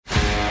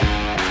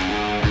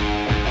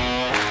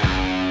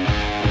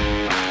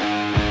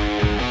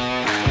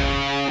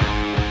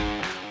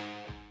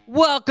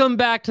Welcome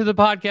back to the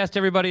podcast,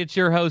 everybody. It's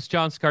your host,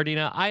 John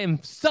Scardena. I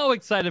am so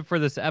excited for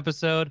this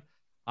episode.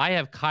 I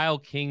have Kyle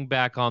King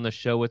back on the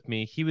show with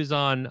me. He was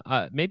on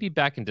maybe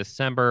back in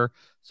December,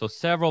 so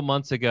several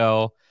months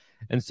ago.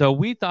 And so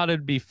we thought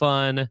it'd be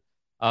fun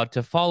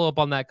to follow up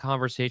on that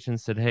conversation.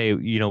 Said, hey,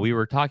 we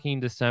were talking in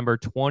December,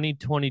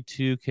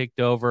 2022 kicked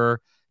over.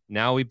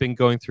 Now we've been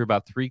going through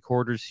about 3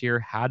 quarters here.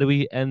 How do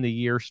we end the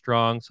year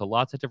strong? So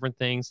lots of different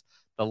things.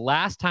 The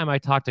last time I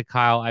talked to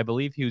Kyle, I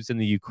believe he was in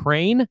the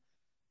Ukraine.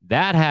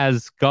 That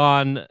has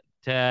gone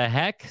to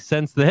heck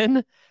since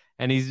then,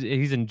 and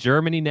he's in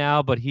Germany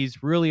now, but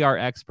he's really our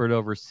expert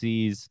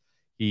overseas.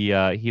 He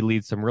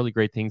leads some really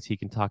great things. He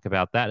can talk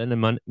about that in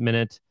a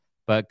minute.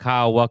 But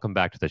Kyle, welcome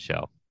back to the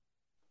show.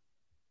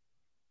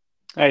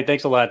 Hey,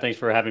 thanks a lot. Thanks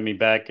for having me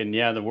back. And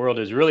yeah, the world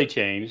has really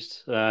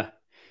changed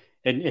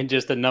in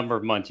just a number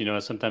of months.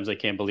 Sometimes I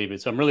can't believe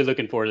it. So I'm really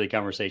looking forward to the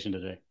conversation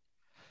today.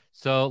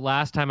 So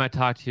last time I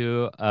talked to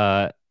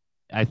you,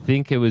 I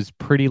think it was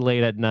pretty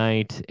late at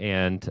night,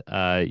 and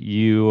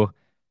you're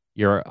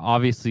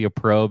obviously a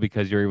pro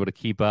because you're able to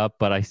keep up,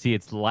 but I see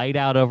it's light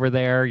out over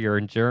there. You're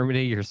in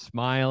Germany, you're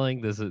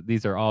smiling.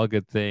 These are all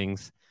good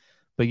things.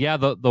 But yeah,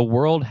 the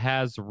world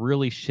has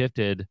really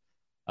shifted,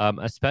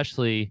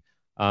 especially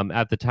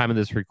at the time of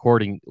this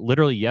recording.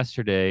 Literally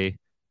yesterday,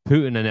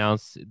 Putin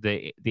announced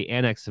the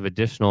annex of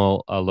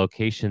additional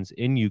locations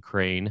in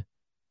Ukraine.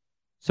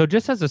 So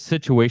just as a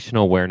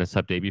situational awareness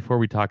update, before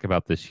we talk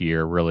about this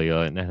year, really,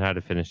 and how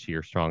to finish the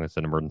year strong as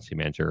an emergency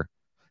manager,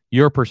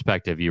 your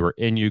perspective, you were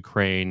in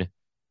Ukraine.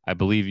 I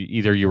believe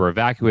either you were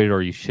evacuated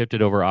or you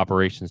shifted over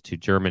operations to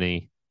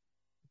Germany.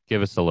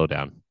 Give us the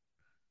lowdown.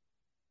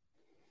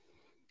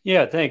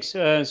 Yeah, thanks.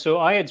 So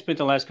I had spent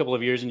the last couple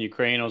of years in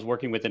Ukraine. I was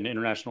working with an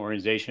international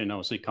organization. I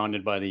was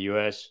seconded by the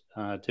U.S.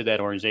 To that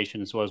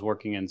organization. So I was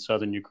working in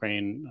southern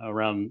Ukraine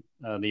around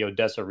the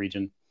Odessa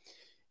region.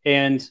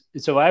 And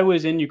so I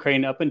was in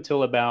Ukraine up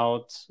until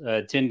about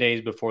 10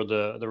 days before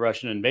the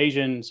Russian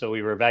invasion. So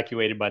we were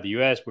evacuated by the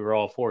U.S. We were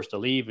all forced to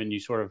leave. And you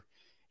sort of,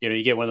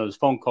 you get one of those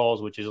phone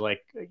calls, which is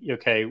like,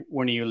 okay,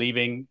 when are you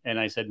leaving? And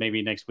I said,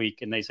 maybe next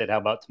week. And they said, how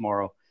about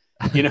tomorrow?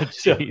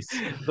 So I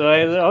said,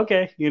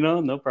 okay,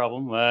 no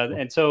problem.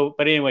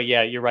 But anyway,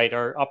 yeah, you're right.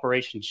 Our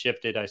operation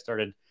shifted. I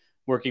started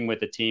working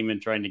with the team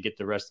and trying to get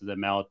the rest of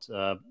them out,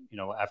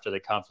 after the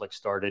conflict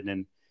started.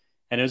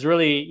 And it was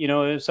really, it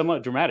was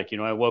somewhat dramatic.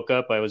 I woke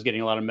up, I was getting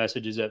a lot of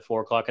messages at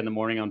 4:00 in the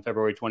morning on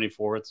February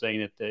 24th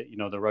saying that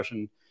the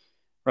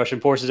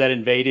Russian forces had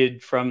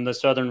invaded from the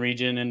southern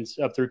region and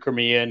up through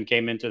Crimea and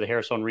came into the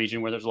Kherson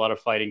region where there's a lot of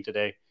fighting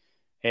today.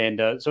 And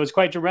so it's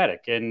quite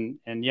dramatic. And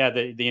yeah,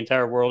 the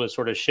entire world has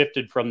sort of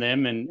shifted from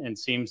them and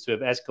seems to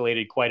have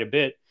escalated quite a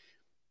bit,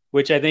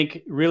 which I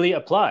think really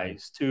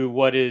applies to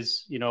what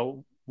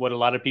a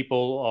lot of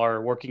people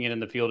are working in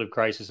the field of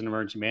crisis and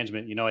emergency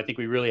management. I think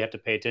we really have to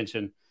pay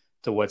attention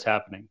to what's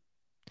happening.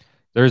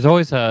 There's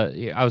always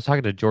I was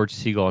talking to George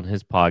Siegel on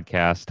his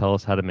podcast, Tell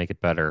Us How to Make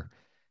It Better.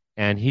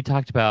 And he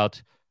talked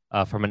about,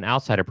 from an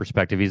outsider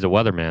perspective, he's a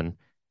weatherman.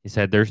 He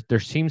said there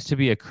seems to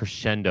be a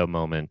crescendo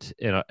moment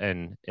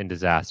in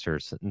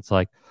disasters. And it's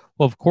like,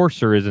 well, of course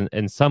there is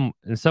in some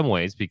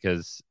ways,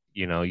 because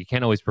you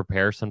can't always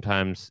prepare.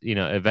 Sometimes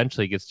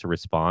eventually it gets to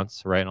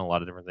response, right? And a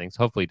lot of different things.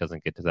 Hopefully it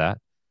doesn't get to that.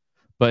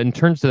 But in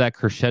terms of that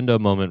crescendo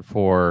moment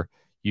for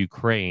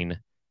Ukraine,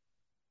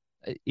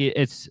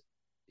 it's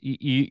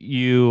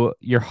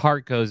your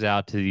heart goes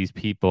out to these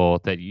people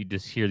that you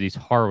just hear these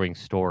harrowing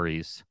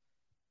stories,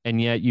 and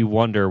yet you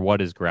wonder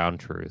what is ground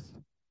truth.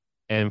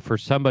 And for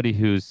somebody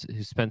who's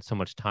spent so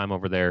much time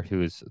over there,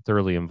 who is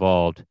thoroughly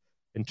involved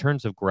in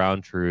terms of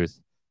ground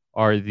truth,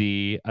 are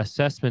the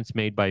assessments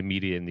made by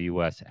media in the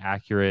U.S.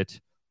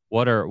 accurate?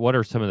 What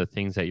are some of the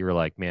things that you were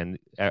like, man,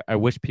 I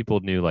wish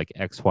people knew like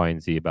X, Y,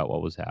 and Z about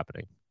what was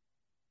happening?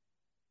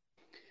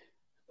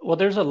 Well,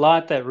 there's a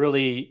lot that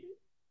really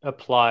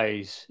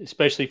applies,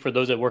 especially for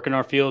those that work in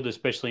our field,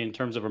 especially in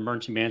terms of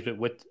emergency management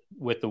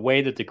with the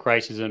way that the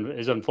crisis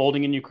is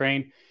unfolding in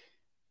Ukraine.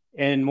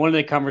 And one of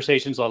the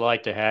conversations I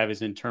like to have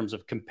is in terms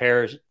of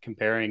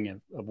comparing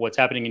of what's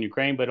happening in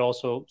Ukraine, but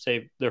also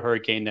say the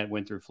hurricane that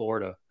went through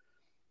Florida.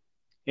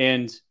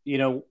 And,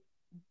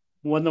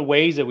 one of the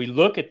ways that we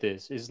look at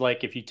this is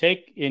like, if you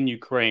take in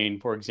Ukraine,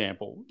 for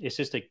example, it's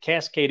just a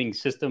cascading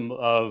system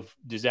of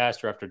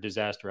disaster after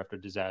disaster after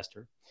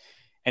disaster.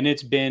 And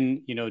it's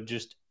been,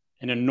 just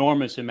an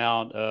enormous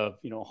amount of,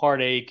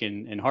 heartache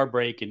and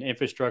heartbreak and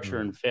infrastructure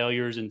and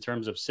failures in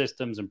terms of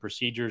systems and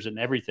procedures and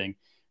everything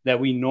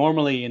that we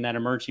normally in that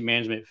emergency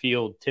management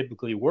field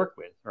typically work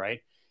with,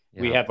 right?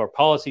 Yeah. We have our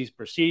policies,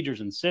 procedures,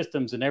 and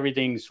systems, and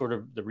everything sort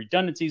of the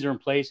redundancies are in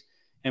place.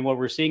 And what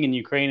we're seeing in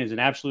Ukraine is an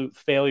absolute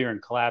failure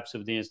and collapse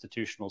of the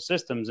institutional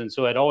systems. And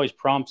so it always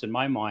prompts in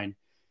my mind,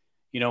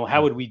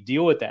 how would we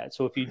deal with that?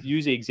 So if you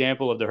use the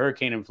example of the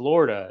hurricane in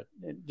Florida,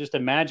 just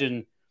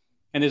imagine,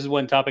 and this is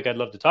one topic I'd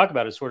love to talk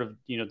about, is sort of,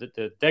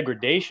 the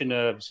degradation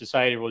of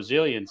societal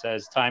resilience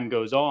as time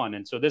goes on.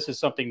 And so this is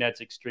something that's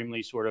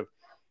extremely sort of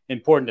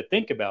important to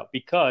think about,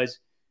 because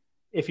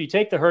if you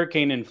take the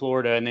hurricane in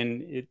Florida and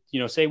then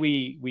say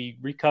we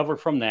recover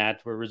from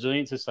that, we're a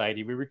resilient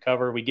society, we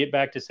recover, we get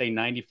back to say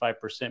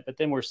 95%, but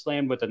then we're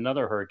slammed with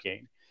another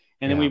hurricane,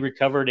 and then we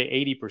recover to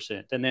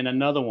 80%, and then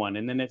another one,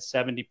 and then it's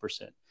 70%.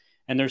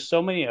 And there's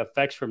so many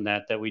effects from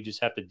that we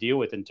just have to deal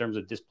with in terms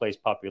of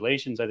displaced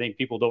populations. I think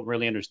people don't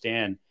really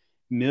understand.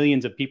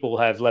 Millions of people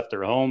have left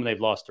their home,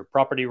 they've lost their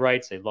property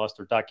rights, they've lost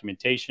their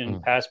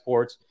documentation,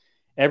 passports,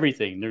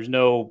 everything. There's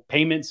no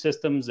payment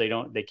systems, they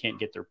can't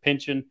get their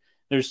pension.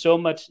 There's so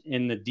much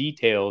in the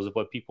details of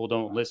what people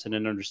don't listen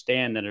and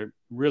understand that are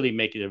really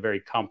make it a very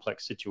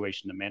complex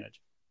situation to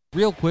manage.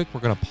 Real quick, we're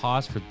going to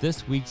pause for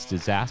this week's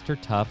Disaster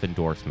Tough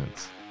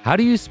endorsements. How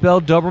do you spell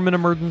Doberman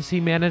Emergency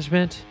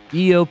Management?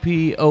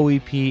 EOP,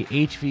 OEP,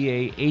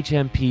 HVA,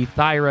 HMP,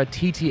 Thyra,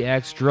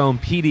 TTX, Drone,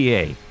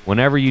 PDA.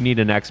 Whenever you need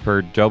an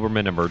expert,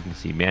 Doberman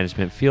Emergency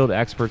Management field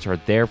experts are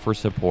there for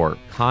support.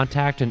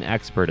 Contact an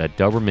expert at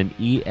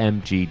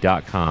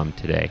DobermanEMG.com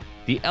today.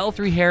 The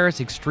L3 Harris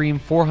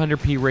Extreme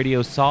 400p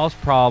radio solves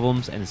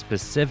problems and is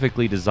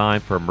specifically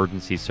designed for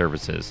emergency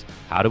services.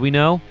 How do we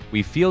know?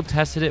 We field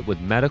tested it with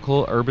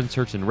medical, urban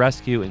search and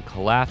rescue, and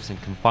collapse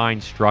and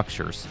confined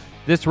structures.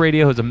 This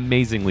radio is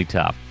amazingly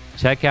tough.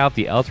 Check out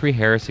the L3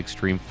 Harris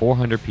Extreme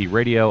 400p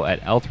radio at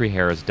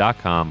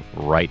L3Harris.com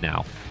right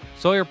now.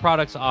 Sawyer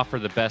products offer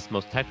the best,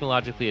 most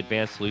technologically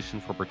advanced solution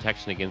for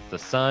protection against the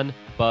sun,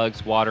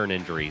 bugs, water, and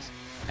injuries.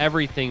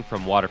 Everything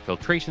from water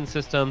filtration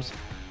systems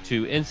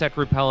to insect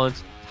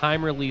repellents,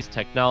 time-release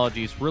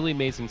technologies, really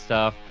amazing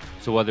stuff.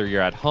 So whether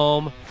you're at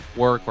home,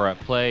 work, or at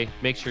play,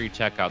 make sure you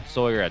check out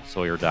Sawyer at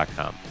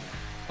Sawyer.com.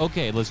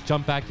 Okay, let's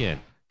jump back in.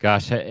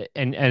 Gosh,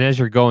 and as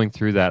you're going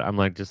through that,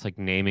 I'm just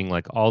naming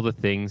all the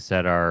things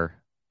that are,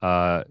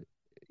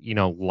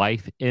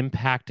 life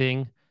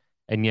impacting,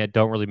 and yet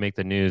don't really make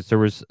the news. There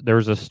was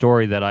a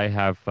story that I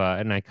have,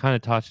 and I kind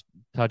of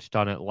touched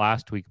on it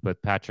last week with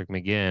Patrick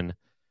McGinn,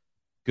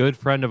 good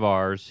friend of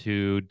ours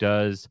who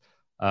does,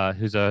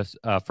 who's a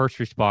first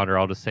responder.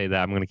 I'll just say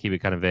that. I'm going to keep it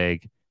kind of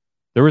vague.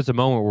 There was a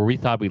moment where we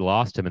thought we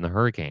lost him in the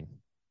hurricane.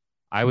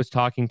 I was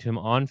talking to him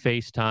on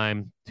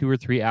FaceTime 2 or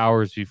 3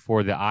 hours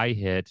before the eye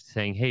hit,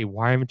 saying, "Hey,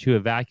 why haven't you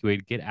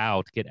evacuated? Get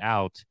out, get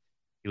out."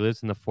 He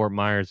lives in the Fort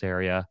Myers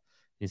area.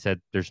 He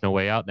said, "There's no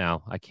way out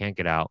now. I can't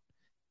get out."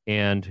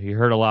 And he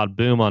heard a loud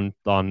boom on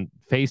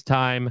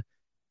FaceTime.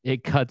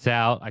 It cuts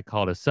out. I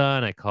called his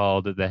son. I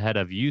called the head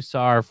of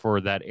USAR for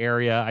that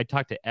area. I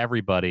talked to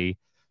everybody.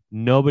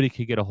 Nobody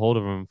could get a hold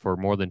of him for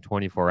more than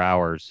 24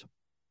 hours.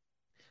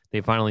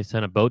 They finally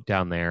sent a boat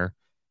down there.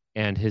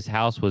 And his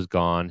house was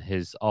gone.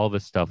 All of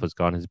his stuff was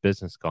gone. His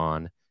business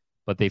gone.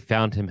 But they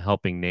found him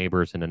helping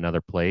neighbors in another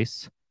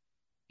place.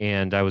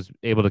 And I was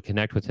able to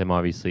connect with him,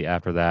 obviously,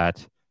 after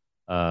that.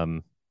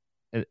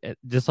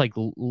 Just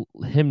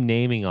him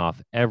naming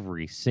off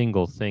every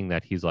single thing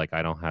that he's like,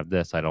 I don't have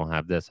this, I don't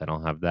have this, I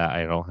don't have that,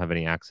 I don't have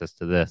any access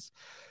to this.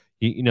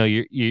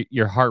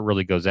 Your heart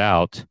really goes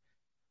out.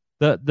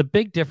 The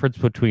big difference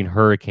between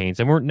hurricanes,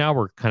 and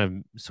we're kind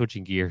of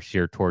switching gears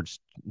here towards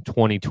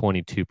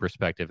 2022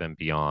 perspective and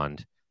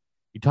beyond.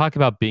 You talk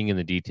about being in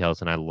the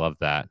details, and I love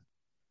that.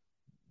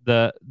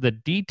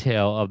 The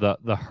detail of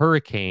the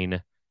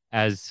hurricane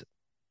as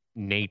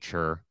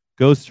nature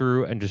goes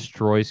through and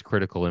destroys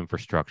critical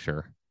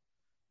infrastructure.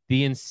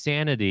 The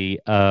insanity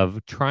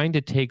of trying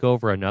to take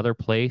over another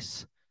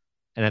place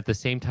and at the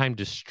same time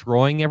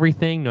destroying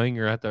everything, knowing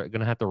you're going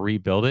to have to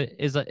rebuild it,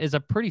 is a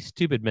pretty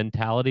stupid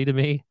mentality to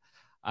me.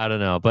 I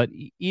don't know. But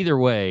either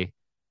way,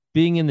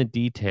 being in the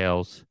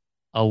details,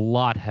 a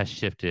lot has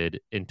shifted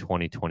in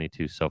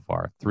 2022 so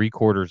far. 3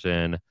 quarters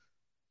in,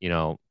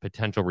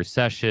 potential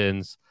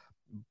recessions,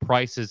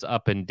 prices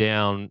up and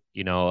down.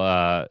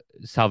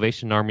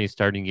 Salvation Army is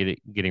starting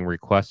getting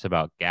requests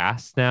about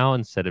gas now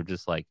instead of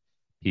just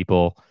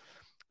people.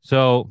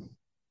 So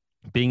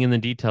being in the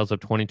details of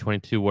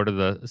 2022, what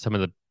are some of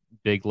the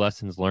big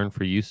lessons learned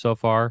for you so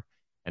far?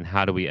 And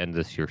how do we end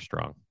this year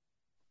strong?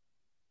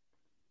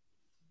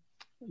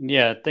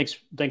 Yeah, thanks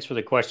for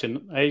the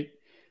question. I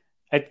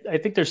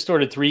think there's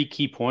sort of 3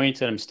 key points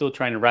that I'm still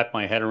trying to wrap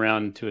my head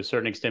around to a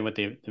certain extent with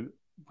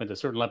a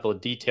certain level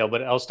of detail.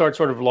 But I'll start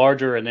sort of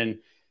larger and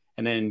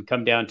then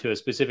come down to a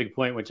specific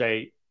point which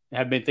I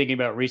have been thinking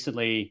about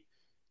recently,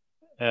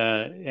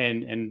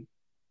 and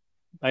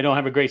I don't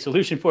have a great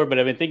solution for it, but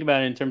I've been thinking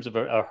about it in terms of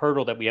a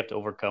hurdle that we have to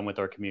overcome with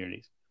our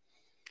communities.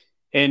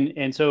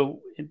 And so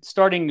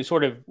starting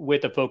sort of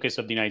with the focus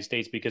of the United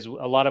States, because a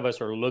lot of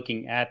us are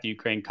looking at the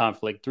Ukraine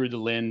conflict through the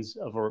lens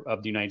of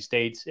the United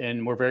States,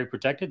 and we're very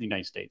protected in the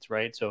United States,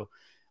 right? So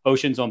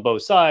oceans on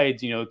both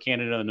sides,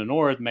 Canada in the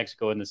north,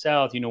 Mexico in the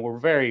south, we're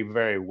very,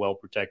 very well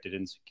protected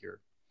and secure.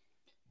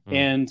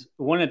 And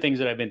one of the things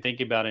that I've been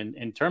thinking about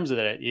in terms of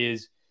that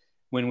is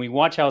when we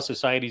watch how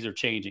societies are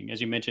changing, as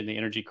you mentioned, the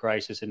energy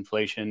crisis,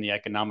 inflation, the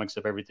economics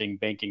of everything,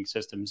 banking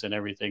systems and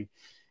everything,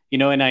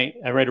 and I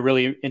read a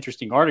really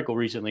interesting article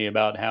recently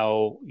about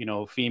how,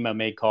 FEMA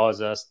may cause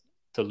us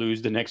to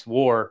lose the next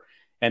war.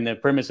 And the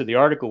premise of the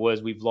article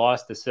was we've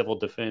lost the civil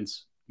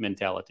defense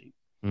mentality.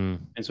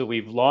 And so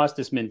we've lost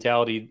this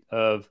mentality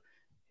of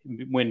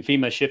when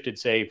FEMA shifted,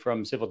 say,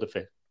 from civil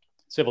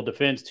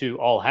defense to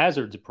all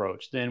hazards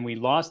approach, then we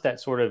lost that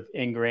sort of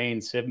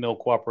ingrained civil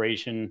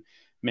cooperation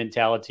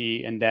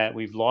mentality, and that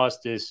we've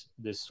lost this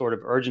sort of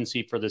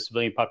urgency for the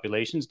civilian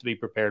populations to be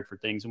prepared for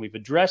things, and we've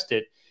addressed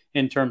it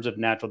in terms of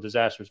natural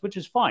disasters, which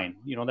is fine.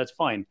 That's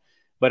fine.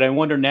 But I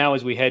wonder now,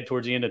 as we head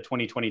towards the end of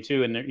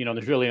 2022, and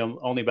there's really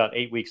only about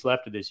 8 weeks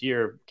left of this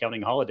year,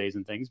 counting holidays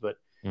and things. But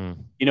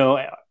Mm.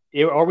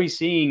 are we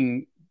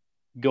seeing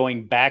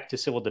going back to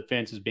civil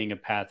defense as being a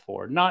path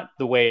forward? Not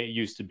the way it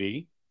used to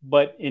be,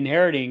 but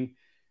inheriting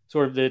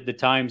sort of the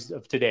times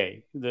of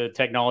today, the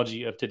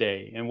technology of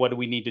today, and what do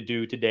we need to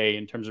do today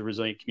in terms of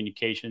resilient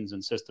communications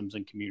and systems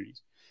and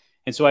communities.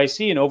 And so I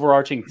see an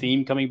overarching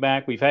theme coming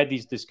back. We've had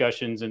these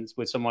discussions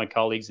with some of my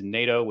colleagues in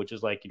NATO, which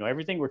is like,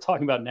 everything we're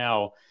talking about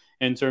now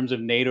in terms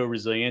of NATO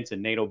resilience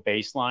and NATO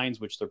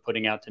baselines, which they're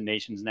putting out to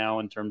nations now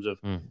in terms of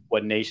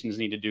what nations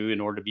need to do in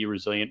order to be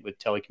resilient with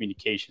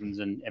telecommunications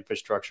and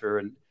infrastructure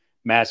and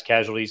mass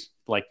casualties,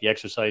 like the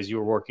exercise you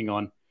were working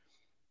on.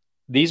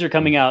 These are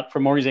coming out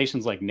from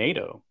organizations like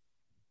NATO,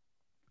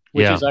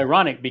 which Yeah. is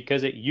ironic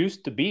because it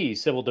used to be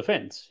civil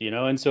defense,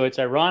 and so it's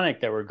ironic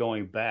that we're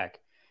going back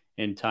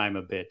in time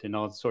a bit. And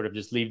I'll sort of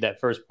just leave that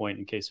first point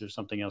in case there's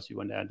something else you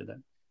want to add to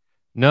that.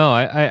 No,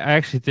 I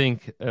actually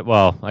think,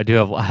 well, I do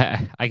have,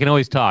 I can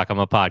always talk. I'm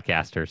a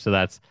podcaster, so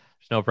there's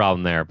no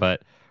problem there.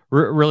 But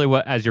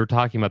really, as you were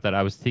talking about that,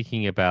 I was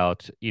thinking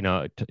about,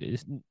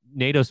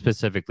 NATO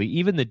specifically,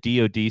 even the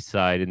DoD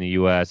side in the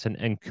U.S.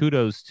 and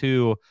kudos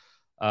to,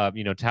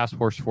 Task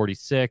Force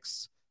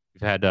 46.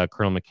 We've had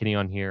Colonel McKinney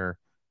on here,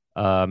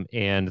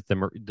 and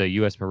the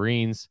U.S.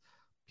 Marines.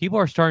 People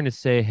are starting to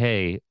say,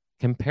 hey,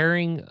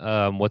 comparing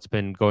what's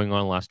been going on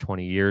the last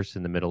 20 years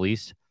in the Middle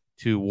East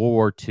to World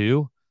War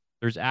II,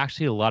 there's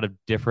actually a lot of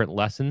different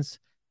lessons,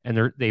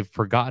 and they've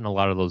forgotten a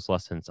lot of those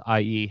lessons,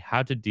 i.e.,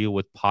 how to deal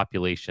with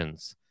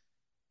populations.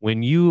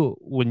 When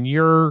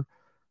your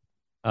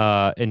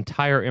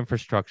entire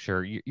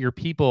infrastructure, your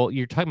people,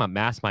 you're talking about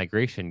mass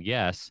migration,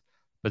 yes,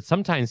 but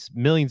sometimes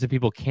millions of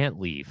people can't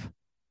leave.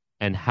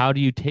 And how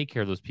do you take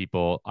care of those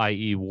people,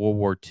 i.e., World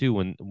War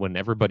II, when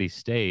everybody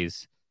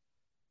stays?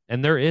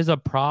 And there is a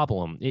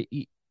problem.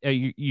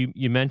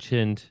 You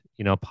mentioned,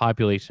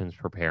 populations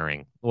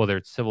preparing, whether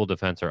it's civil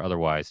defense or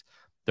otherwise.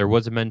 There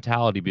was a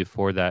mentality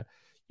before that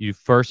you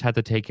first had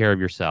to take care of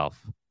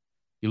yourself.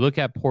 You look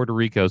at Puerto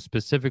Rico,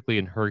 specifically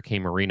in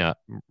Hurricane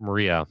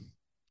Maria,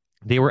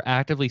 they were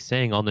actively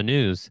saying on the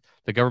news,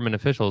 the government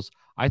officials,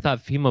 I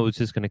thought FEMA was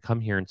just going to come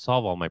here and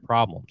solve all my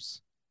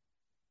problems.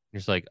 And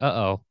it's like,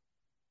 uh-oh,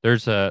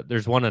 there's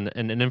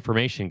an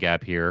information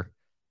gap here,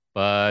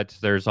 but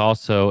there's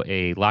also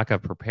a lack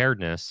of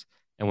preparedness.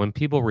 And when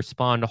people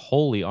respond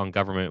wholly on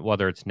government,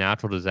 whether it's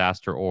natural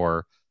disaster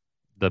or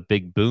the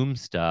big boom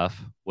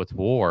stuff with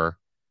war,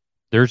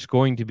 there's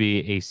going to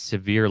be a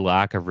severe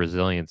lack of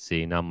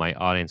resiliency. Now, my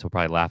audience will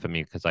probably laugh at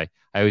me because I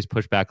always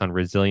push back on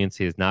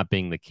resiliency as not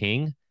being the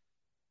king,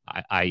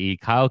 i.e.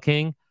 Kyle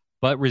King,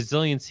 but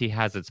resiliency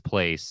has its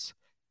place.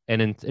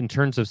 And in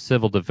terms of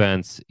civil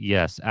defense,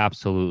 yes,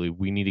 absolutely.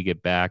 We need to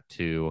get back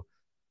to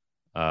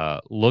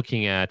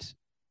looking at,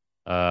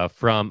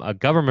 from a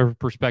government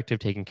perspective,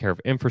 taking care of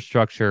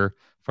infrastructure,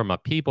 from a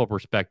people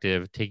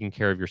perspective, taking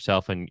care of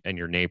yourself and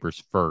your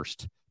neighbors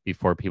first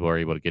before people are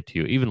able to get to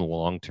you, even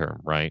long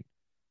term, right?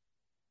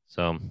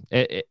 So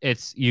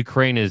it's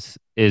Ukraine is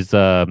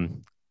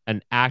an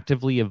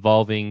actively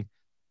evolving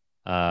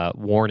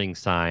warning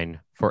sign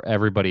for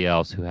everybody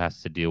else who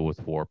has to deal with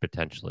war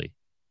potentially.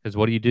 Because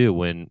what do you do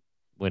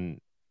when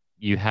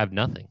you have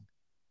nothing?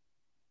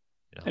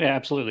 Yeah,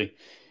 absolutely.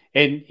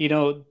 And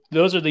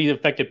those are the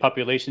affected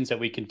populations that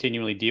we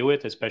continually deal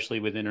with, especially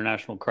with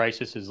international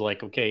crisis. Is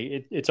like,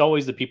 okay, it's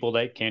always the people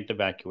that can't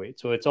evacuate.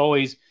 So it's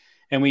always,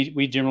 and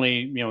we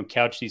generally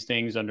couch these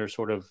things under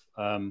sort of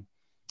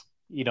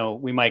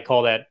we might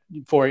call that,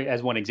 for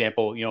as one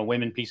example,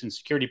 women, peace, and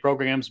security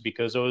programs,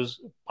 because those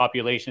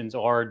populations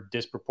are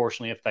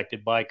disproportionately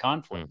affected by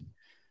conflict,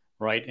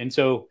 right? And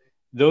so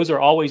those are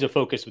always a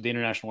focus with the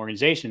international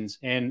organizations.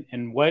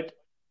 And what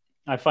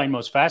I find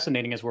most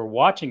fascinating as we're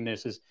watching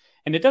this is,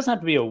 and it doesn't have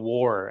to be a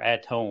war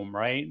at home,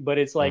 right? But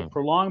it's like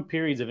prolonged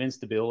periods of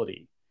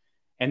instability.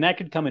 And that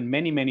could come in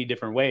many, many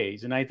different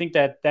ways. And I think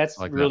that's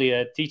really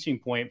a teaching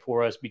point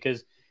for us,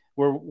 because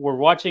we're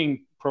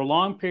watching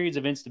prolonged periods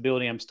of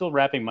instability. I'm still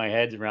wrapping my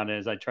head around it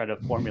as I try to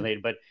formulate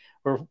it, but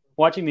we're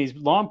watching these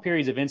long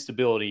periods of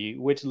instability,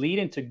 which lead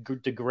into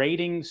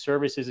degrading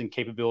services and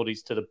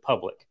capabilities to the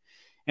public.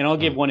 And I'll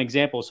give one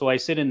example. So I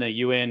sit in the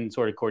UN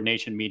sort of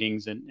coordination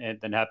meetings and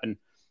that happen.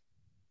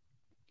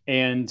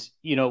 And,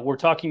 we're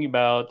talking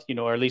about,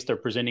 or at least they're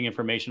presenting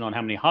information on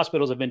how many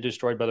hospitals have been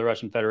destroyed by the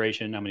Russian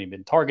Federation, how many have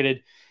been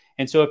targeted.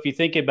 And so if you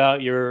think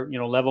about your,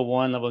 level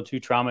 1, level 2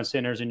 trauma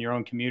centers in your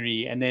own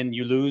community, and then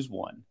you lose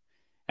one,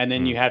 and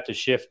then you have to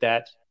shift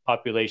that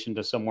population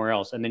to somewhere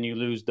else, and then you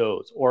lose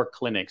those, or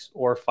clinics,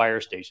 or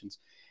fire stations,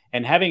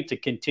 and having to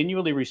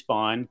continually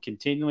respond,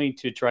 continually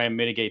to try and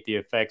mitigate the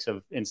effects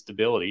of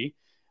instability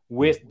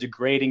with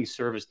degrading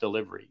service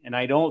delivery. And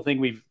I don't think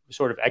we've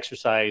sort of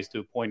exercised to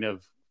a point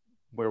of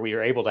where we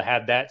are able to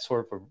have that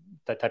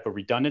type of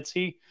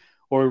redundancy,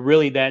 or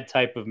really that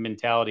type of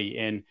mentality?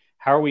 And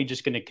how are we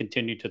just going to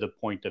continue to the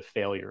point of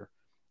failure,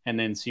 and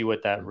then see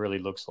what that really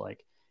looks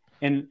like?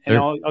 And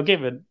There, I'll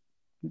give it.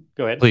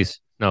 Go ahead. please,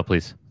 no,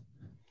 please.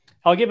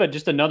 I'll give it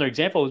just another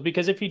example, is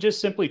because if you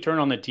just simply turn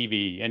on the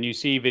TV and you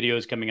see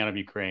videos coming out of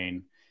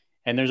Ukraine,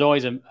 and there's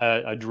always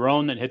a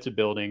drone that hits a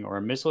building or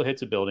a missile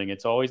hits a building,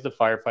 it's always the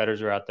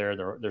firefighters are out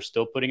there. They're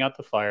still putting out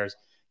the fires.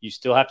 You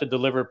still have to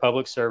deliver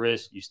public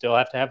service. You still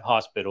have to have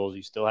hospitals.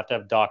 You still have to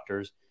have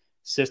doctors.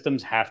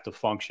 Systems have to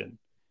function.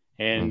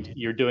 And Mm.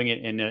 you're doing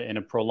it in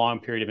a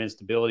prolonged period of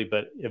instability,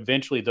 but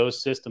eventually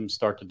those systems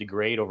start to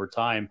degrade over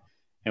time.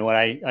 And what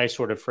I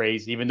sort of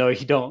phrase, even though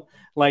you don't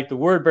like the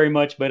word very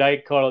much, but I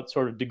call it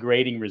sort of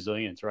degrading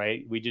resilience,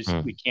 right? We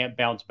Mm. can't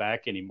bounce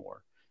back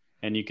anymore.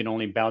 And you can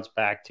only bounce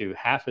back to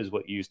half as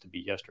what used to be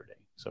yesterday.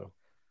 So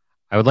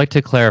I would like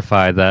to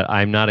clarify that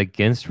I'm not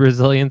against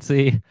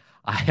resiliency.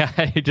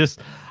 I just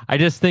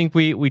think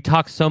we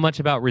talk so much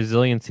about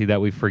resiliency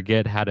that we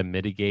forget how to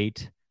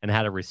mitigate and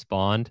how to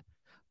respond.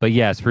 But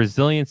yes,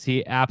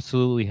 resiliency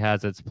absolutely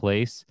has its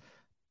place.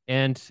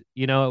 And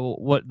you know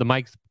what the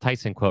Mike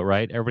Tyson quote,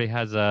 right? Everybody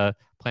has a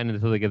plan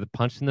until they get the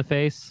punch in the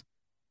face.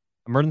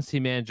 Emergency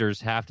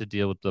managers have to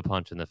deal with the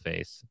punch in the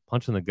face,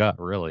 punch in the gut,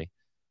 really.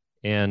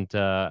 And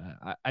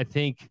I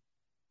think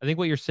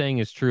what you're saying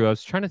is true. I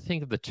was trying to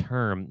think of the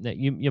term that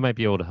you might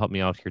be able to help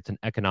me out here. It's an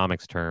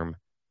economics term.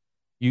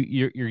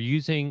 You're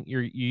using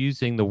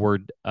the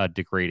word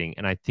degrading,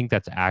 and I think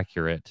that's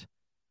accurate.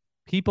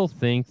 People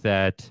think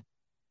that,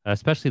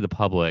 especially the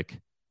public,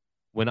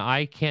 when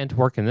I can't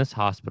work in this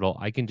hospital,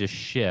 I can just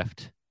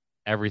shift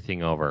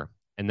everything over.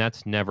 And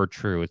that's never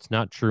true. It's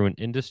not true in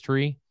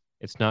industry.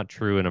 It's not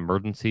true in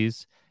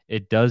emergencies.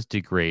 It does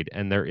degrade,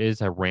 and there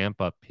is a ramp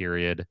up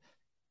period.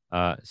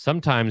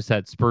 Sometimes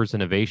that spurs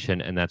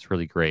innovation, and that's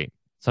really great.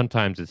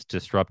 Sometimes it's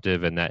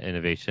disruptive, and that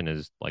innovation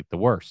is like the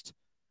worst,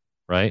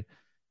 right?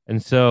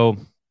 And so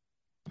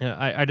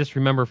I just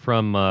remember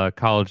from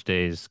college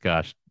days,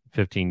 gosh,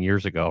 15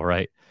 years ago,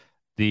 right?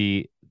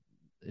 The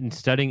In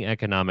studying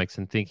economics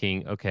and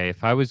thinking, okay,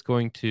 if I was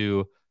going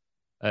to,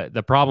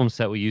 the problem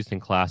set we used in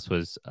class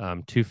was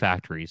two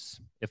factories.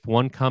 If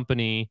one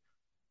company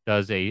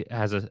has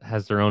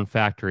their own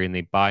factory and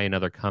they buy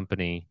another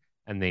company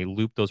and they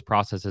loop those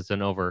processes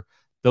in over,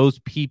 those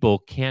people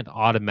can't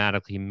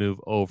automatically move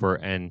over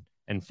and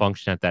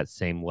function at that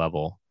same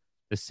level.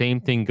 The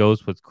same thing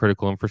goes with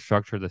critical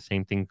infrastructure. The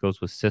same thing goes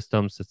with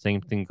systems. The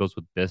same thing goes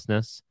with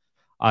business,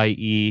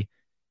 i.e.,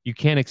 you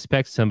can't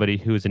expect somebody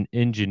who is an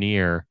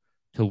engineer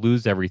to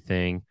lose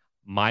everything,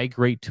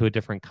 migrate to a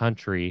different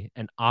country,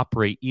 and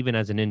operate even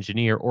as an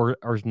engineer or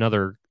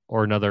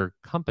another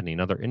company,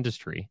 another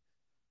industry.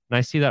 And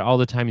I see that all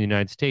the time in the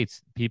United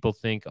States. People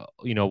think,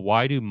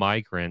 why do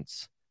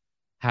migrants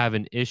have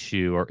an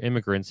issue or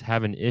immigrants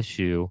have an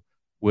issue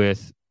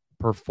with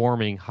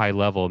performing high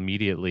level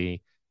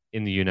immediately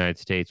in the United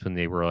States when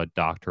they were a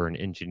doctor, an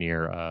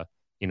engineer,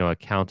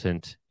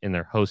 accountant in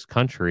their host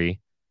country?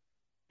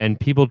 And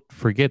people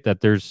forget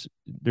that there's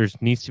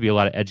needs to be a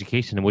lot of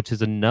education, which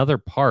is another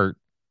part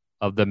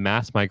of the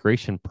mass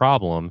migration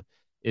problem,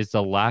 is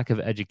the lack of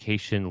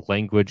education,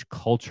 language,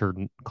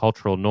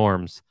 cultural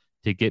norms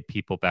to get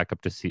people back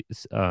up to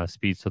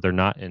speed, so they're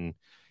not in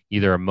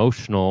either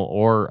emotional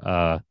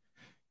or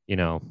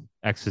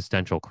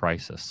existential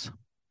crisis.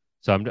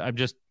 So I'm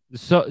just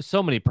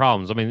so many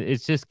problems. I mean,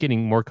 it's just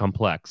getting more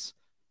complex.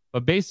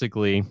 But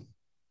basically,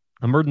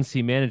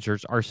 emergency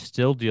managers are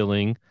still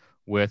dealing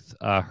with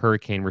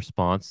hurricane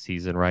response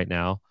season right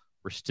now.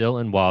 We're still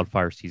in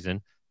wildfire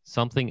season.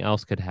 Something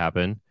else could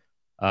happen.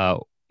 Uh,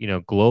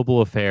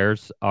 Global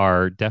affairs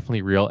are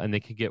definitely real, and they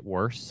could get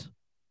worse,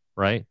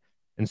 right?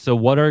 And so,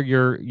 what are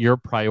your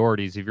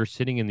priorities if you're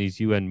sitting in these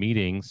UN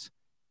meetings?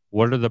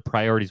 What are the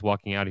priorities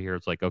walking out of here?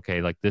 It's like,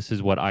 okay, like this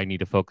is what I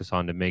need to focus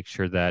on to make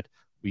sure that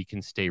we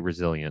can stay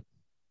resilient.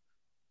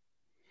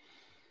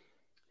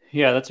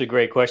 yeah, that's a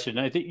great question.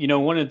 I think,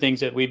 one of the things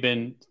that we've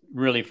been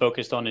really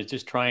focused on is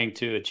just trying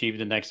to achieve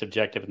the next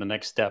objective and the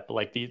next step.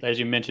 Like as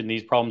you mentioned,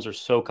 these problems are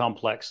so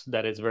complex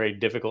that it's very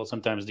difficult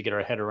sometimes to get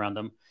our head around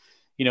them.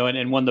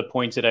 And one of the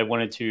points that I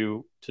wanted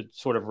to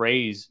sort of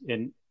raise,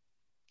 and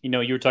you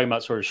were talking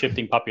about sort of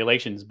shifting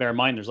populations. Bear in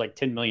mind, there's like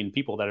 10 million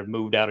people that have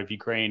moved out of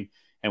Ukraine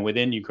and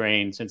within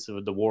Ukraine since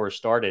the war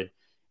started.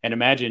 And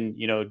imagine,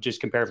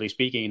 just comparatively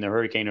speaking, the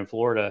hurricane in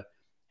Florida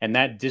and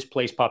that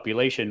displaced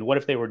population. What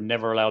if they were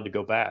never allowed to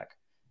go back?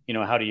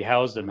 How do you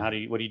house them? What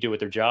do you do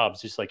with their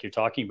jobs? Just like you're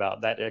talking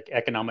about, that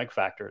economic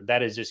factor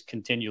that is just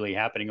continually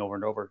happening over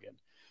and over again.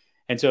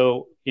 And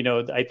so,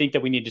 I think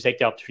that we need to take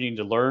the opportunity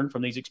to learn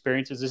from these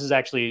experiences. This is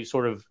actually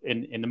sort of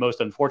in the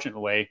most unfortunate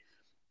way,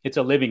 it's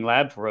a living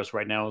lab for us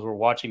right now as we're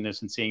watching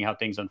this and seeing how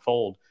things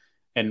unfold.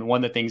 And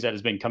one of the things that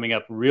has been coming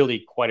up really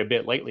quite a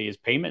bit lately is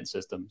payment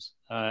systems.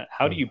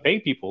 How do you pay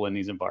people in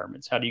these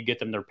environments? How do you get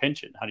them their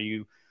pension? How do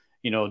you,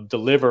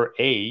 deliver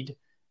aid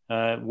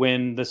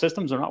when the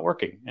systems are not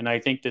working? And I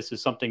think this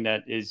is something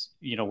that is,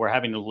 we're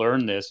having to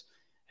learn this.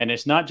 And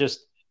it's not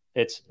just,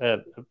 it's,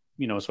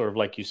 sort of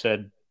like you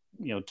said,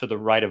 to the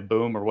right of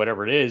boom or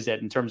whatever it is, that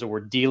in terms of we're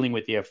dealing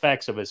with the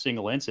effects of a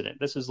single incident.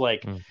 This is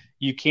like, Mm,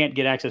 you can't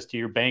get access to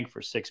your bank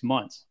for 6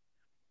 months.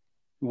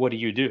 What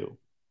do?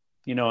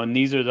 And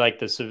these are like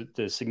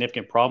the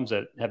significant problems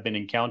that have been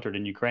encountered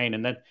in Ukraine,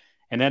 and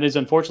that is,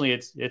 unfortunately,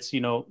 it's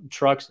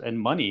trucks and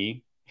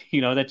money,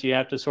 that you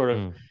have to sort of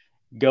mm,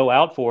 go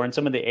out for, and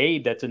some of the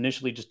aid that's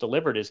initially just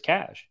delivered is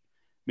cash,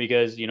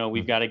 because mm.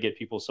 we've got to get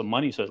people some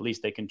money so at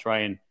least they can try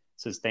and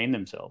sustain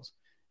themselves.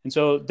 And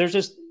so there's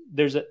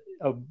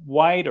a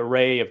wide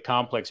array of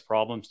complex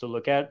problems to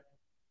look at,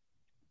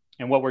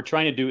 and what we're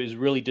trying to do is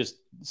really just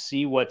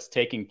see what's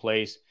taking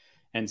place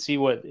and see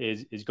what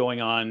is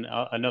going on.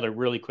 Another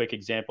really quick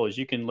example is,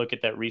 you can look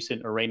at that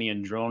recent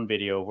Iranian drone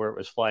video where it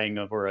was flying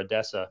over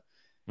Odessa,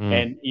 Mm.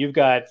 and you've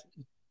got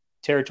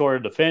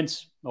territorial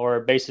defense, or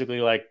basically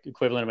like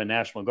equivalent of a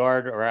National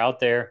Guard, are out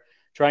there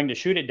trying to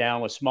shoot it down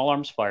with small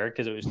arms fire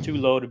because it was too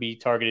low to be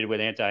targeted with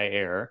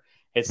anti-air.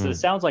 It Mm.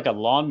 sounds like a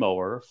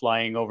lawnmower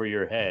flying over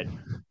your head,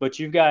 but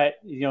you've got,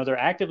 they're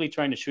actively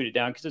trying to shoot it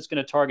down because it's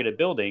going to target a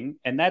building,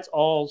 and that's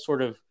all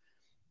sort of,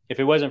 if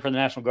it wasn't for the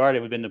National Guard, it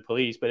would have been the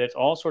police, but it's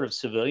all sort of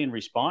civilian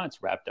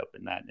response wrapped up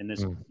in that, in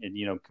this,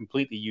 Mm.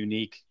 completely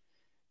unique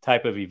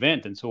type of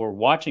event. And so we're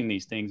watching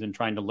these things and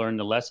trying to learn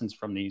the lessons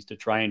from these to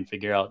try and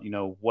figure out,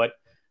 what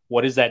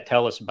does that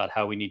tell us about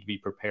how we need to be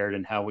prepared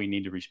and how we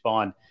need to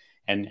respond.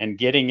 And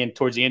getting in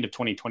towards the end of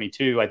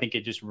 2022, I think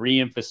it just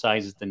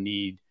reemphasizes the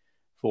need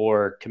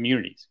for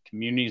communities.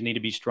 Communities need to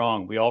be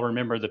strong. We all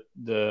remember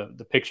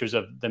the pictures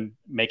of them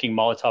making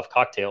Molotov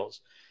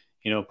cocktails,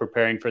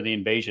 preparing for the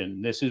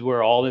invasion. This is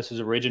where all this is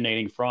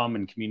originating from,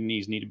 and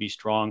communities need to be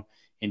strong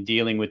in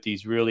dealing with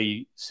these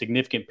really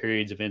significant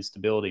periods of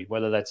instability,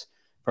 whether that's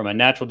from a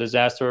natural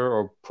disaster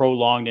or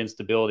prolonged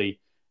instability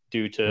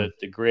due to Mm.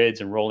 the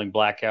grids and rolling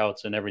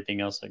blackouts and everything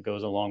else that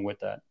goes along with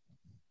that.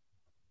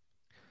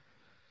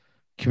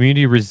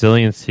 Community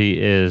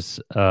resiliency is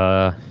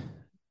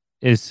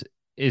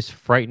is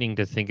frightening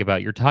to think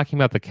about. You're talking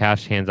about the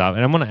cash hands off,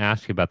 and I'm going to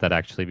ask you about that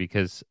actually,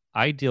 because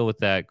I deal with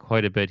that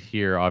quite a bit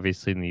here,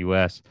 obviously in the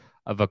U.S.,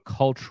 of a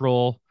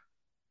cultural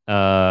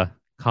uh,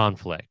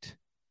 conflict.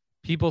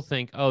 People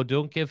think, oh,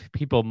 don't give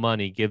people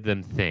money, give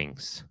them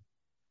things.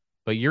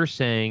 But you're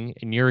saying,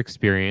 in your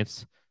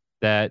experience,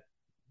 that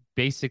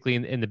basically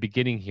in the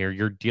beginning here,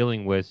 you're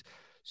dealing with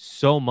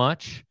so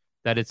much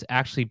that it's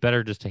actually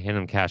better just to hand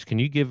them cash. Can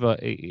you give an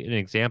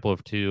example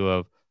of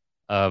two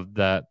of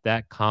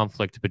that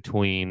conflict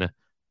between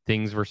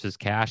things versus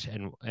cash,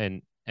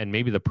 and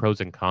maybe the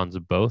pros and cons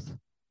of both?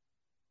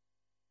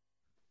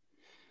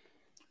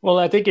 Well,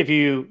 I think if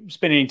you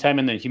spend any time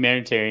in the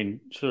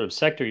humanitarian sort of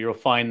sector, you'll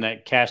find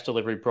that cash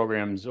delivery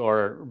programs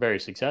are very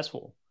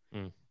successful.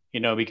 Mm.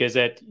 Because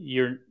that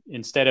you're,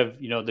 instead of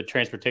the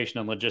transportation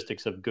and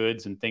logistics of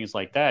goods and things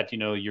like that,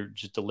 you're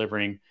just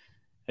delivering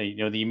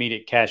the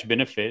immediate cash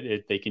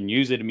benefit. They can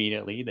use it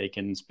immediately. They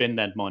can spend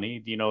that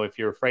money. If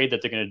you're afraid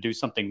that they're going to do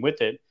something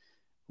with it,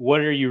 what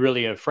are you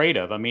really afraid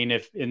of? I mean,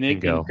 if in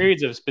Bingo.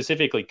 periods of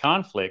specifically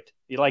conflict,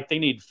 like they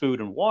need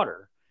food and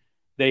water,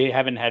 they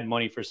haven't had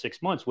money for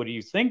 6 months. What do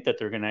you think that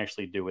they're going to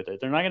actually do with it?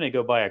 They're not going to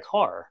go buy a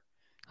car.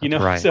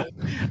 That's right. So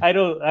I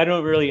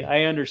don't really,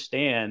 I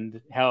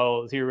understand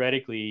how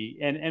theoretically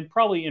and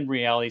probably in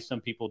reality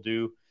some people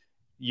do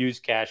use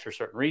cash for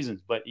certain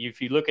reasons, but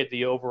if you look at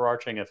the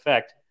overarching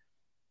effect,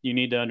 you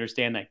need to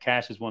understand that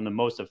cash is one of the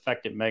most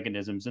effective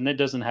mechanisms, and it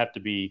doesn't have to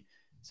be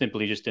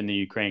simply just in the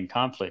Ukraine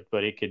conflict,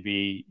 but it could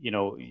be, you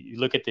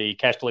look at the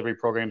cash delivery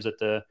programs that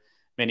the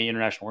many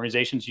international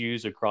organizations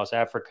use across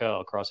Africa,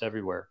 across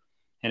everywhere.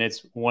 And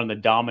it's one of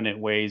the dominant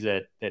ways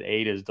that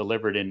aid is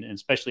delivered in,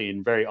 especially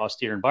in very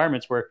austere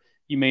environments where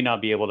you may not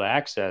be able to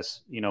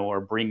access, or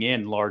bring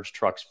in large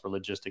trucks for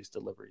logistics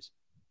deliveries.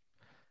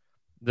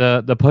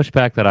 The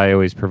pushback that I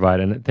always provide,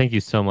 and thank you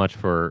so much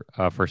for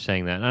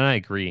saying that, and I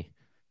agree.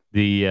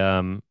 The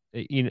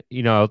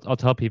I'll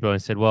tell people. I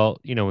said, well,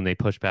 when they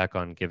push back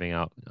on giving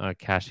out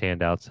cash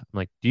handouts, I'm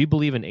like, do you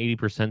believe an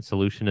 80%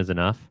 solution is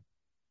enough?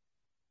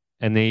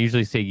 And they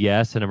usually say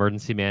yes in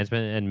emergency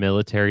management and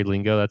military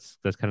lingo.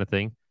 That's kind of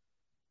thing.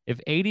 If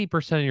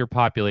 80% of your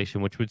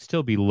population, which would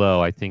still be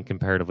low, I think,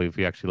 comparatively, if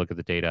you actually look at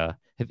the data,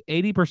 if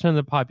 80% of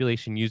the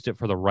population used it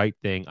for the right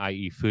thing,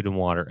 i.e., food and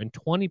water, and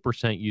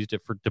 20% used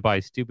it to buy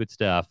stupid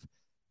stuff,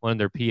 on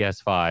their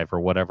PS5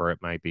 or whatever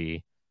it might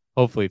be,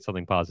 hopefully it's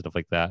something positive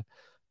like that.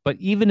 But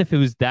even if it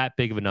was that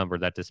big of a number,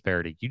 that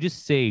disparity, you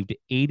just saved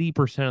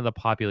 80% of the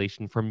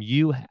population from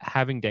you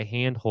having to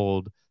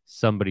handhold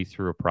somebody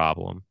through a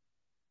problem.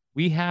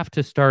 We have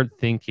to start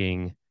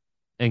thinking,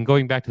 and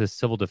going back to the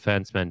civil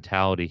defense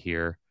mentality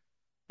here,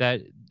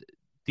 that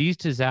these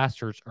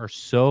disasters are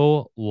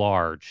so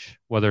large,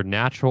 whether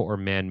natural or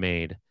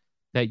man-made,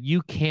 that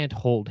you can't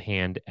hold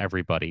hand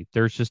everybody.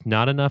 There's just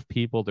not enough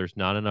people, there's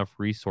not enough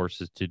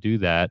resources to do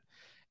that.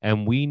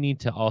 And we need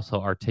to also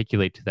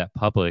articulate to that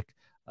public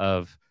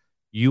of,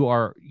 you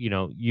are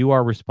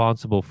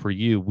responsible for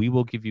you. We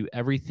will give you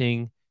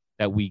everything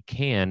that we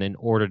can in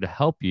order to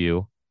help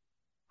you.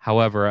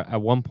 However,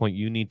 at one point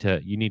you need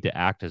to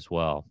act as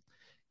well.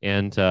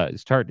 and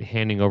start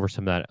handing over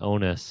some of that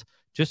onus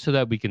just so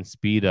that we can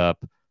speed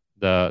up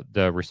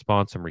the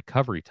response and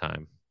recovery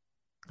time.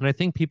 And I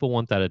think people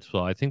want that as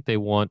well. I think they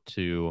want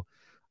to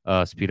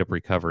speed up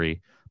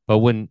recovery. But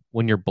when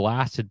you're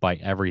blasted by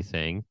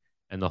everything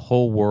and the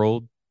whole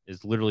world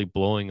is literally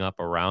blowing up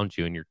around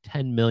you, and you're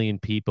 10 million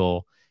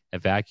people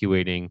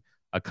evacuating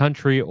a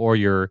country, or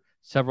you're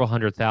several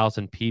hundred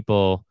thousand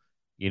people,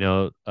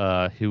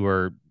 who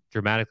are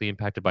dramatically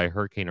impacted by a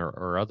hurricane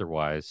or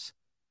otherwise,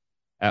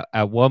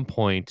 at one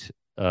point,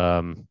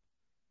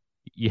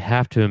 you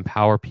have to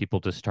empower people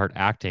to start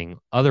acting.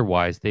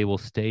 Otherwise, they will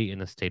stay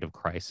in a state of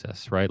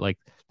crisis, right? Like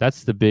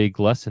that's the big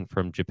lesson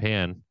from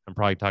Japan. I'm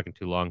probably talking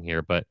too long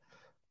here, but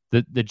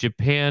the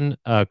Japan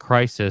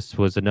crisis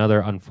was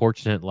another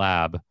unfortunate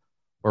lab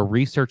where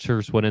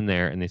researchers went in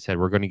there and they said,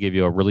 we're going to give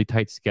you a really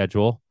tight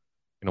schedule.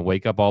 You're going to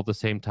wake up all at the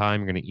same time.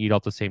 You're going to eat all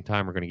at the same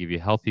time. We're going to give you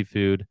healthy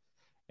food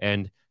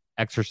and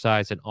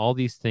exercise and all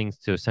these things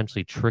to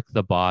essentially trick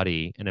the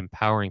body and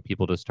empowering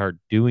people to start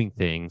doing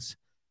things.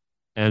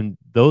 And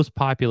those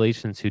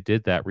populations who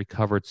did that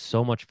recovered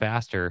so much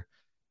faster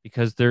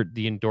because the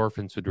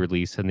endorphins would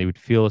release and they would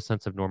feel a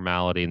sense of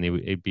normality, and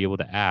they'd be able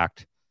to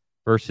act,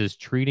 versus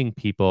treating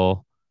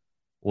people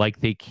like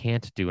they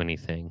can't do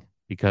anything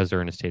because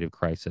they're in a state of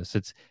crisis.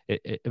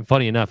 And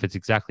funny enough, it's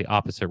exactly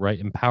opposite, right?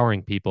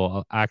 Empowering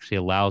people actually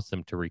allows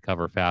them to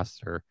recover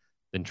faster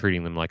than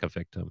treating them like a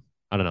victim.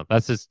 I don't know.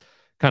 That's just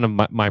kind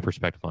of my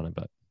perspective on it,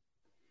 but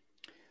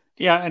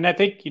Yeah, and I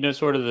think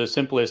sort of the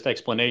simplest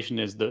explanation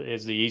is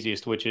the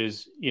easiest, which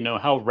is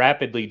how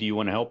rapidly do you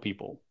want to help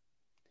people?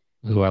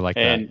 ooh, I like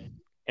that.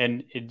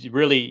 And it's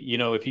really,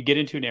 if you get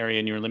into an area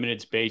and you're in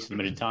limited space,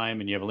 limited time,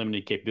 and you have a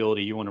limited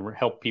capability, you want to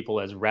help people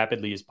as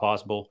rapidly as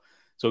possible.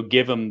 So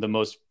give them the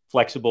most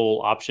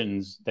flexible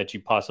options that you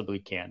possibly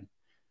can,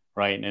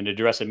 right? And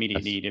address immediate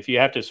Yes. need. If you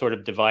have to sort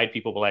of divide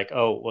people like,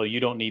 oh, well, you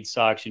don't need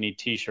socks, you need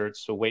t-shirts,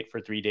 so wait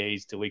for 3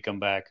 days till we come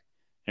back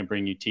and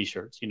bring you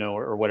t-shirts,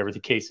 or whatever the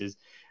case is,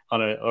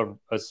 on a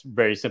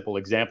very simple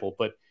example.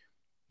 But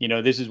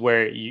this is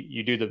where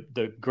you do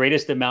the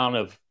greatest amount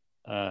of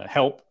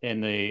help in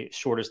the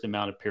shortest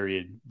amount of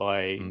period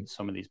by Mm.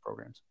 some of these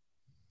programs.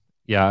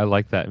 Yeah, I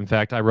like that. In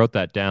fact, I wrote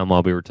that down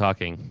while we were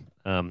talking.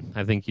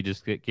 I think you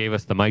just gave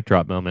us the mic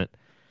drop moment.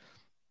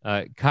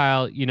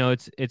 Kyle,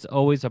 it's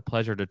always a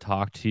pleasure to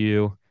talk to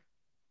you.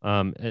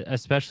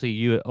 Especially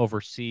you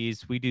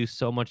overseas. We do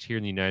so much here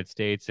in the United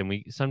States, and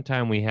we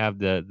sometimes we have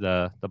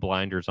the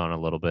blinders on a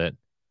little bit.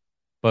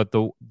 But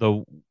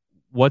the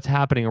what's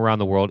happening around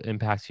the world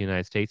impacts the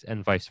United States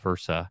and vice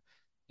versa.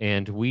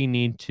 And we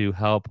need to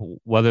help,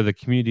 whether the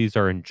communities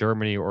are in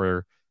Germany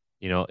or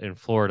in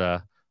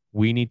Florida.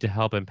 We need to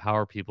help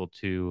empower people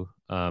to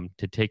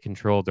take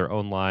control of their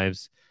own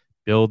lives,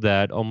 build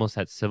that almost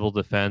that civil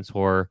defense,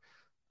 or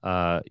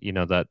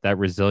that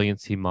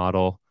resiliency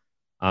model.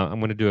 I'm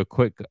going to do a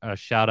quick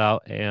shout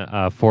out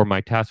for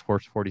my Task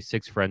Force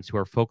 46 friends who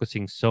are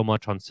focusing so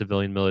much on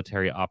civilian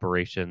military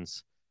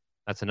operations.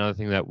 That's another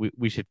thing that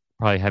we should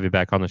probably have you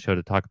back on the show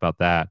to talk about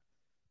that.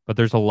 But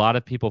there's a lot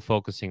of people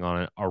focusing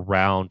on it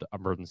around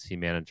emergency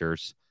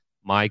managers.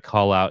 My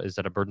call out is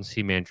that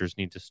emergency managers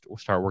need to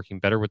start working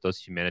better with those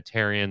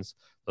humanitarians,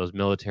 those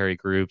military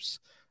groups,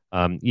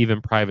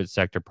 even private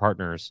sector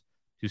partners,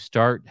 to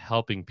start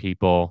helping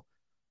people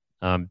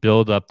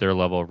build up their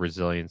level of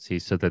resiliency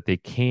so that they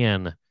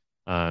can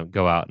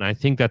go out. And I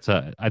think that's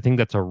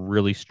a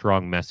really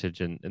strong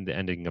message in the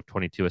ending of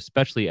 22,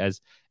 especially as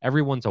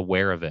everyone's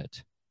aware of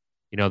it.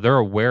 They're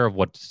aware of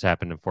what's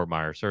happened in Fort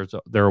Myers.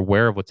 They're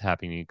aware of what's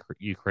happening in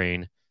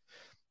Ukraine.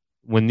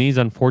 When these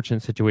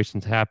unfortunate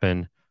situations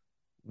happen,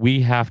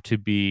 we have to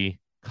be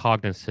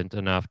cognizant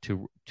enough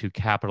to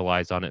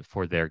capitalize on it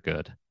for their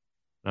good.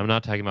 And I'm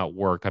not talking about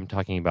work. I'm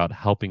talking about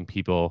helping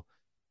people,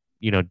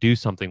 do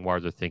something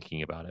while they're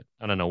thinking about it.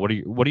 I don't know. What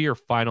are your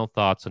final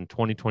thoughts on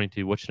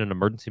 2022? What should an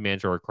emergency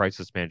manager or a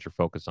crisis manager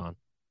focus on?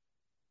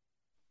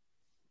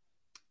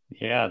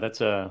 Yeah, that's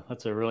a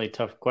really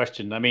tough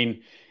question. I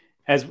mean,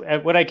 as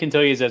what I can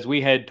tell you is, as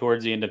we head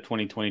towards the end of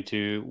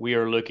 2022, we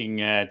are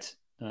looking at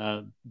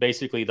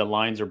basically the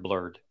lines are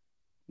blurred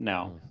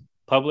now: Mm.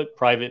 public,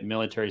 private,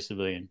 military,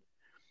 civilian.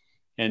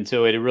 And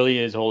so it really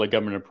is a whole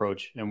government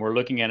approach. And we're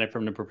looking at it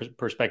from the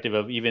perspective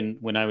of, even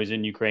when I was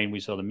in Ukraine, we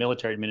saw the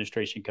military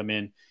administration come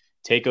in,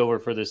 take over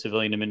for the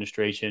civilian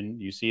administration.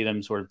 You see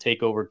them sort of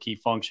take over key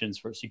functions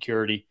for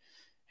security,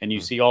 and you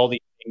Mm. see all these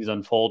things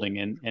unfolding.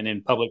 And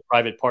in public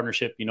private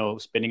partnership,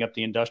 spinning up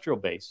the industrial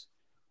base,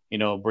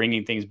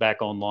 bringing things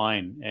back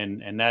online.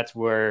 And that's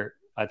where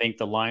I think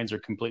the lines are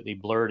completely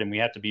blurred. And we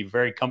have to be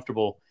very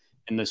comfortable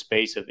in the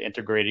space of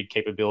integrated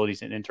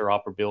capabilities and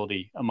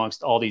interoperability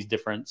amongst all these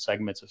different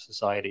segments of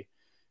society.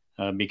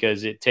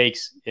 Because it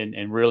takes,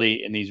 and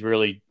really in these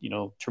really,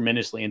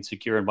 tremendously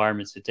insecure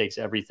environments, it takes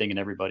everything and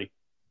everybody.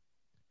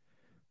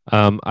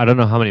 I don't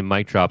know how many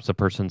mic drops a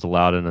person's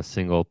allowed in a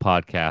single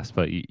podcast,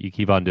 but you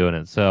keep on doing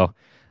it. So,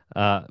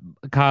 uh,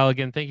 Kyle,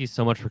 again, thank you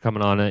so much for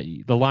coming on.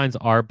 The lines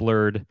are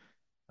blurred.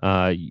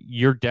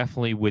 You're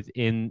definitely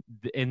in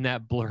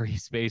that blurry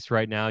space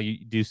right now. You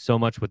do so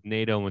much with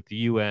NATO and with the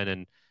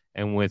UN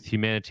and with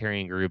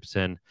humanitarian groups.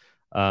 And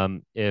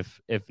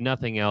if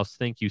nothing else,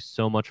 thank you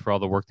so much for all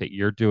the work that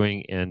you're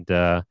doing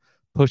and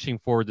pushing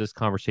forward this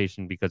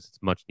conversation because it's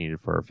much needed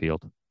for our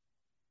field.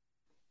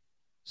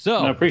 No,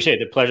 I So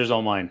appreciate it. The pleasure's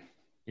all mine.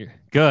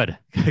 good,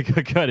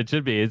 good. It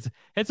should be.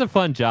 It's a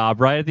fun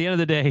job, right? At the end of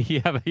the day,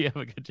 you have a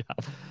good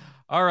job.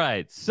 All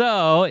right.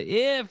 So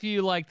if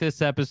you like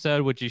this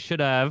episode, which you should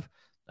have,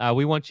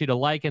 we want you to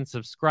like and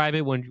subscribe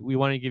it. When we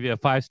want to give you a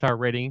 5-star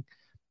rating.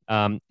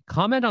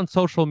 Comment on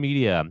social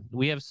media.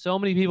 We have so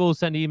many people who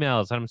send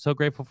emails, and I'm so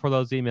grateful for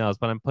those emails.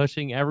 But I'm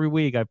pushing every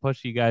week. I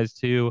push you guys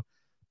to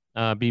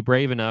be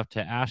brave enough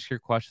to ask your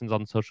questions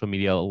on social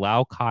media.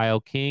 Allow Kyle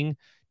King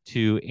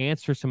to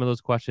answer some of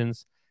those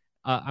questions.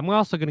 I'm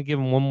also going to give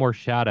him one more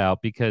shout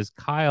out because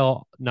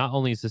Kyle not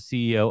only is the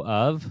CEO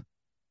Of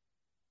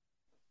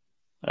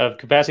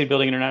Capacity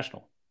Building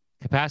International.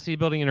 Capacity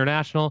Building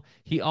International,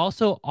 he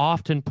also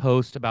often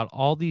posts about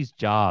all these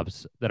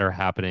jobs that are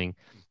happening.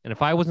 And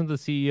if I wasn't the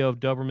CEO of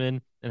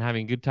Doberman and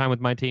having a good time with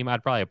my team,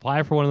 I'd probably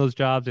apply for one of those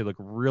jobs. They look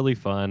really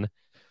fun.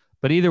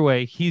 But either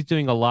way, he's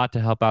doing a lot to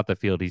help out the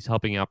field. He's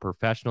helping out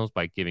professionals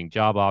by giving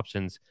job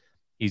options.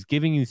 He's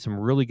giving you some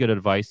really good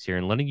advice here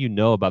and letting you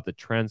know about the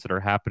trends that are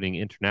happening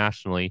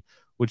internationally,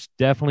 which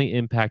definitely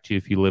impact you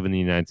if you live in the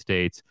United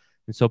States.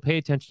 And so pay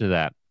attention to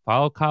that.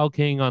 Follow Kyle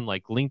King on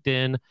like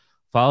LinkedIn,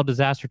 follow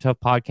Disaster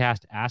Tough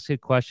Podcast, ask a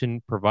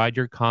question, provide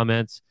your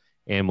comments,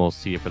 and we'll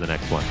see you for the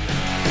next one.